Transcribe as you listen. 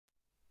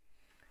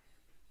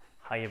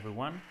Hi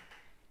everyone,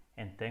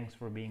 and thanks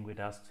for being with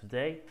us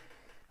today.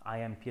 I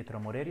am Pietro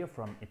Morerio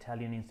from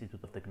Italian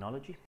Institute of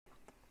Technology,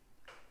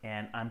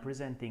 and I'm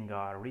presenting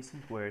our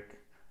recent work,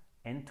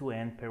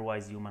 end-to-end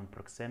pairwise human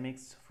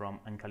proxemics from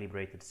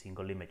uncalibrated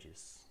single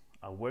images,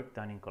 a work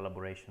done in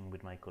collaboration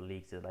with my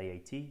colleagues at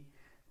IIT,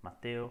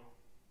 Matteo,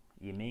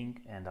 Yiming,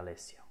 and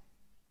Alessio.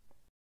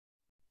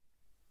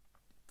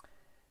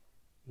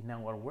 In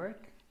our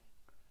work,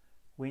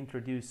 we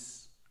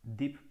introduce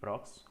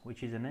DeepProx,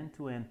 which is an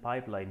end-to-end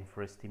pipeline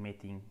for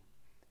estimating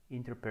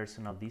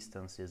interpersonal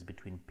distances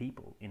between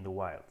people in the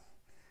wild.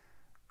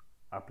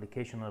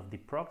 Application of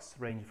DeepProx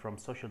range from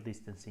social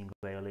distancing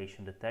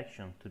violation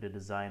detection to the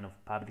design of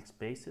public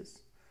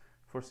spaces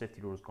for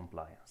safety rules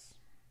compliance.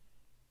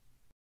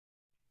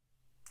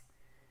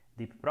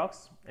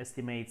 DeepProx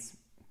estimates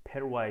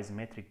pairwise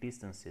metric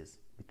distances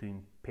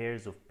between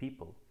pairs of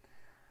people,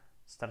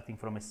 starting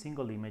from a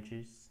single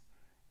images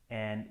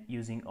and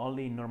using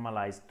only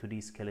normalized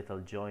 2D skeletal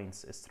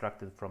joints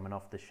extracted from an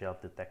off-the-shelf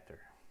detector,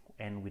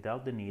 and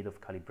without the need of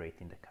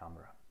calibrating the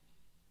camera.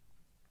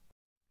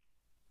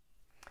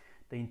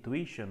 The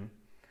intuition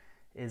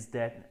is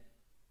that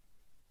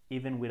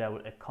even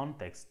without a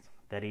context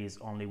that is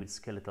only with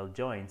skeletal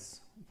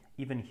joints,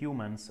 even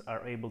humans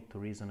are able to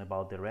reason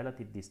about the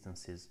relative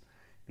distances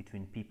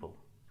between people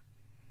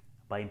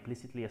by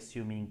implicitly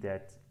assuming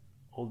that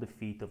all the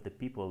feet of the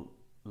people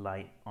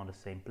lie on the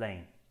same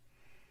plane.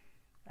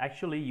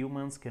 Actually,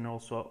 humans can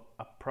also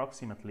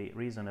approximately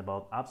reason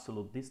about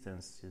absolute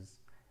distances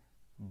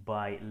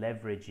by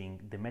leveraging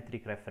the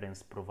metric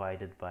reference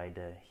provided by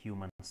the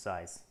human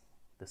size,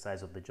 the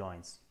size of the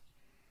joints.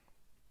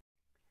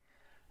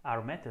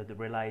 Our method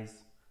relies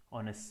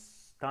on a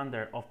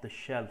standard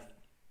off-the-shelf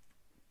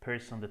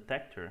person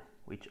detector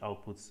which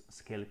outputs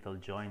skeletal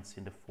joints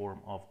in the form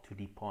of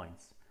 2D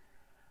points.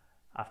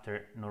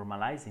 After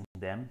normalizing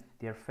them,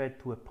 they are fed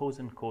to a pose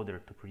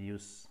encoder to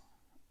produce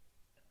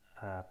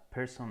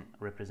person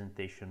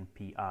representation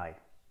PI.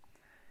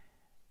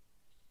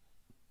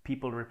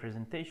 People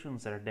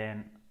representations are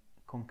then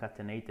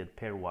concatenated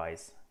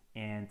pairwise,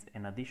 and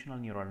an additional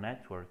neural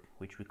network,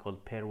 which we call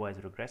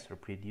pairwise regressor,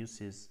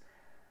 produces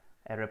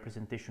a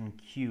representation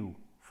Q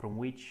from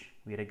which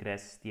we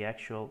regress the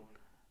actual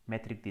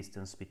metric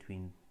distance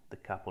between the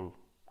couple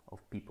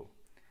of people.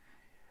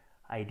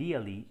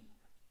 Ideally,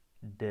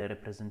 the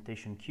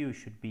representation Q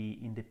should be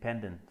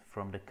independent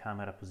from the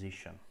camera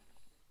position.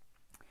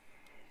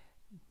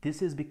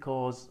 This is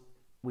because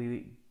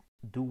we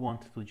do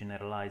want to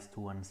generalize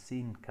to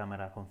unseen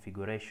camera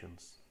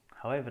configurations.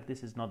 However,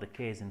 this is not the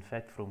case. In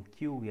fact, from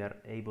Q we are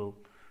able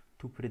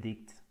to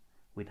predict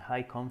with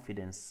high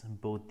confidence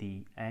both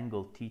the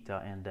angle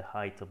theta and the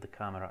height of the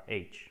camera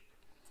H.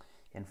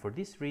 And for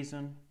this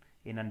reason,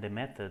 in the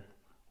method,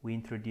 we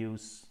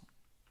introduce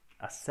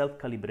a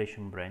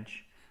self-calibration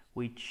branch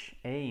which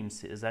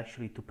aims is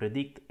actually to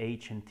predict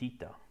H and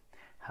theta.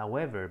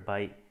 However,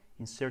 by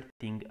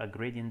inserting a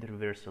gradient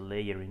reversal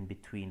layer in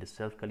between the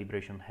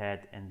self-calibration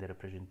head and the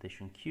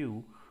representation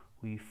Q,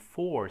 we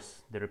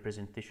force the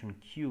representation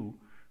Q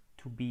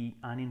to be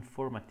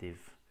uninformative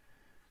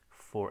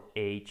for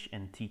H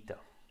and theta.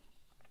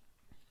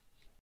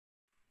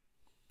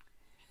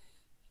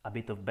 A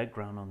bit of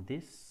background on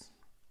this.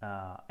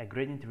 A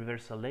gradient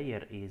reversal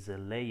layer is a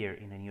layer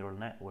in a neural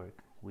network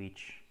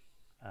which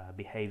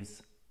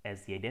behaves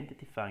as the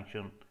identity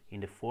function in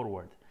the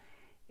forward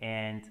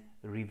and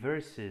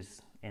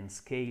reverses and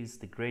scales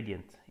the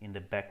gradient in the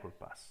backward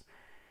pass.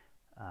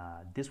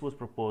 This was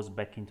proposed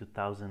back in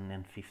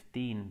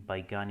 2015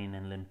 by Ganin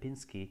and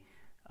Lempinski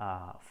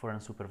for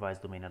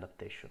unsupervised domain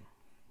adaptation,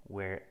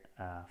 where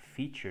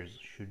features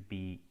should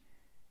be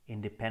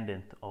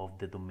independent of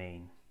the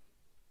domain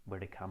where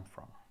they come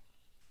from.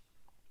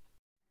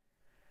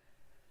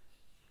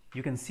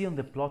 You can see on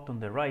the plot on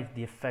the right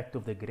the effect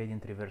of the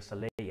gradient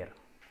reversal layer.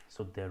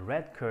 So the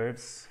red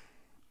curves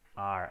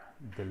are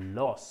the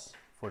loss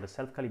for the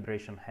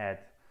self-calibration head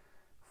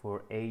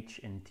for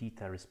H and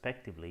theta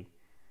respectively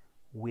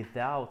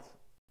without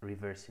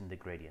reversing the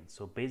gradient.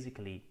 So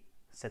basically,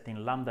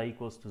 setting lambda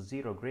equals to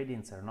 0,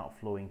 gradients are not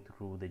flowing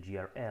through the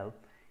GRL,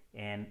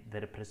 and the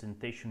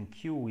representation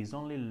Q is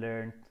only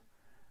learned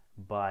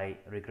by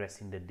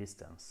regressing the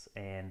distance,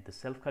 and the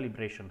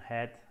self-calibration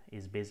head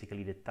is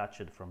basically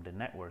detached from the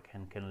network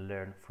and can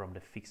learn from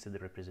the fixed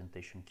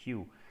representation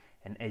Q.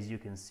 And as you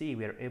can see,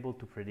 we are able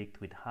to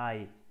predict with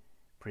high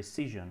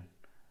precision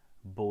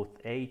both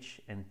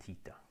H and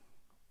theta,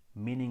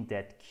 meaning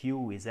that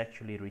Q is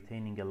actually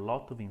retaining a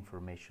lot of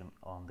information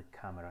on the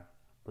camera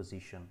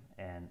position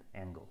and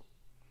angle.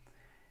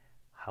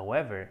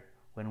 However,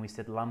 when we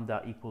set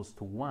lambda equals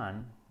to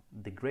 1,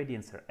 the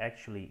gradients are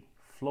actually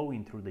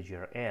flowing through the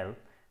GRL,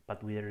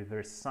 but with a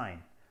reverse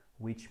sign,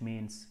 which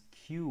means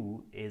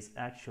Q is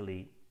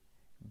actually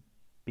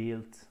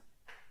built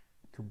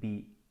to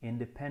be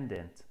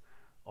independent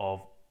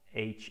of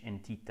H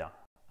and theta,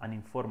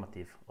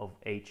 uninformative of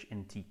H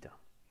and theta.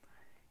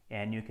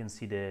 And you can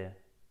see the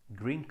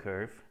green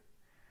curve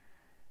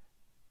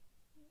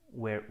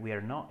where we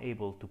are not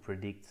able to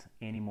predict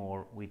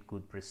anymore with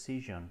good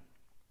precision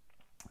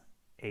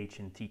h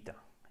and theta.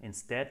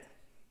 Instead,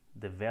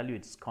 the value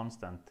is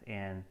constant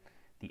and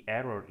the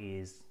error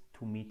is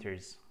 2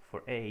 meters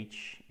for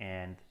h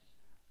and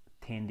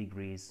 10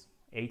 degrees,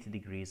 8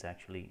 degrees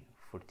actually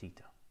for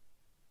theta.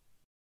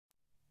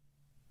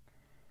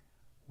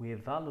 We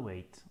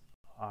evaluate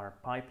our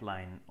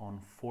pipeline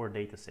on 4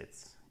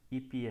 datasets: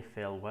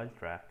 EPFL Wild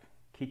Track,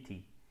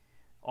 Kitty,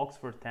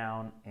 Oxford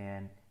Town,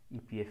 and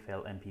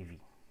EPFL MPV.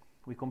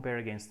 We compare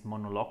against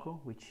Monoloco,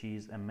 which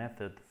is a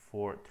method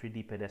for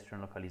 3D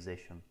pedestrian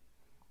localization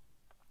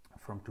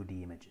from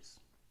 2D images.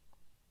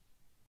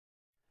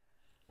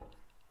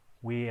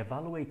 We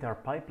evaluate our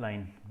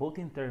pipeline both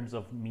in terms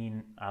of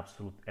mean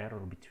absolute error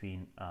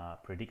between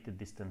predicted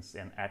distance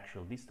and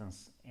actual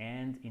distance,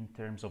 and in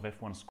terms of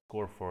F1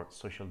 score for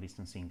social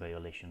distancing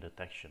violation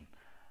detection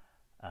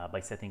by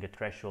setting a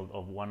threshold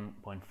of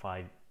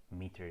 1.5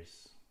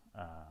 meters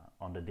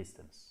on the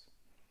distance.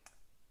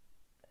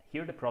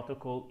 Here the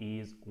protocol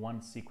is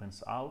one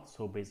sequence out,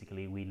 so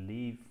basically we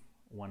leave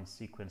one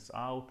sequence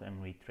out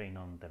and we train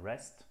on the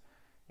rest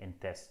and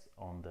test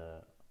on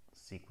the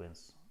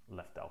sequence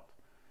left out.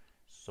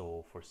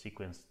 So for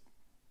sequence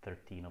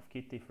 13 of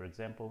Kitty, for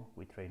example,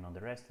 we train on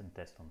the rest and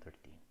test on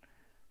 13.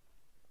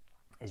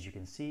 As you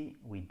can see,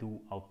 we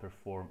do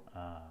outperform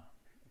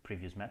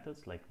previous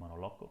methods like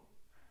Monoloco,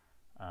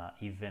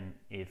 even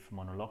if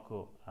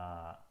Monoloco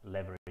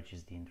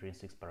leverages the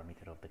intrinsics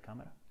parameter of the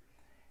camera.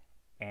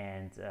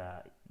 And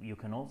you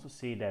can also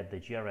see that the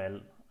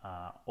GRL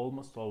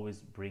almost always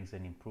brings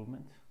an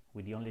improvement,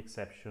 with the only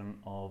exception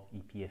of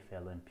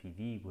EPFL and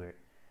PV, where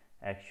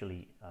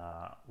actually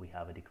we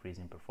have a decrease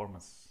in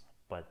performance,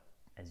 but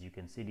as you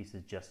can see, this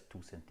is just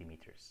 2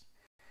 centimeters.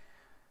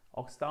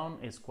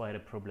 Oxtown is quite a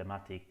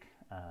problematic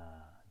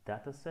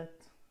data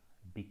set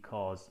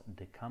because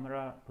the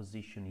camera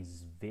position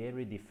is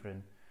very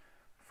different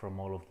from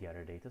all of the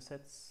other data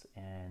sets,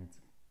 and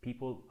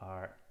people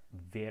are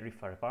very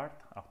far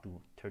apart, up to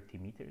 30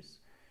 meters.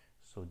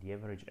 So the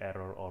average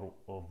error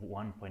of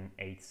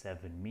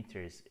 1.87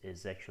 meters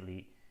is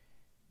actually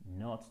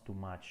not too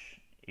much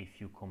if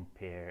you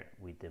compare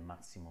with the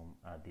maximum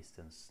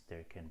distance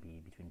there can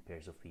be between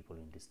pairs of people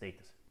in this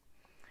dataset.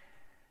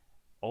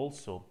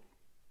 Also,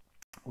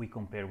 we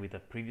compare with a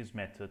previous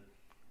method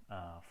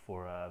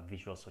for a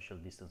visual social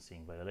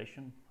distancing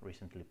violation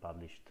recently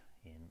published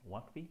in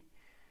WACV,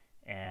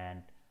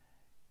 and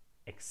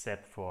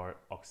except for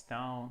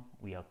Oxtown,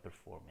 we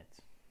outperform it.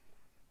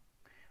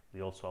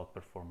 We also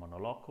outperform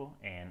Monoloco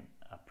and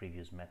a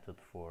previous method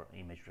for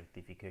image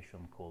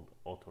rectification called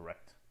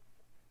autorect.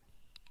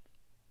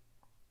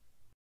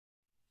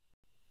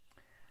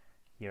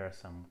 Here are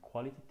some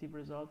qualitative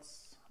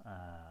results.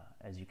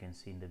 As you can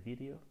see in the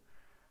video,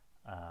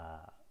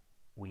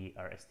 we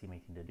are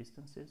estimating the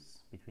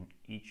distances between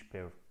each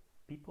pair of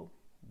people.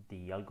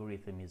 The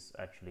algorithm is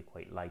actually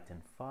quite light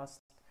and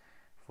fast.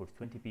 For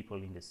 20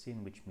 people in the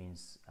scene, which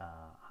means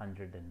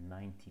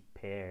 190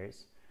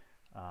 pairs,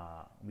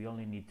 we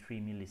only need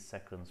 3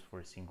 milliseconds for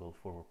a single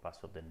forward pass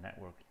of the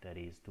network, that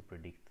is to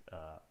predict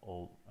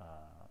all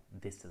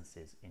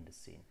distances in the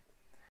scene.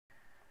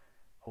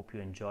 Hope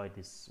you enjoyed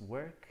this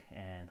work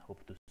and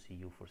hope to see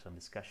you for some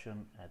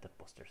discussion at the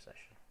poster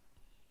session.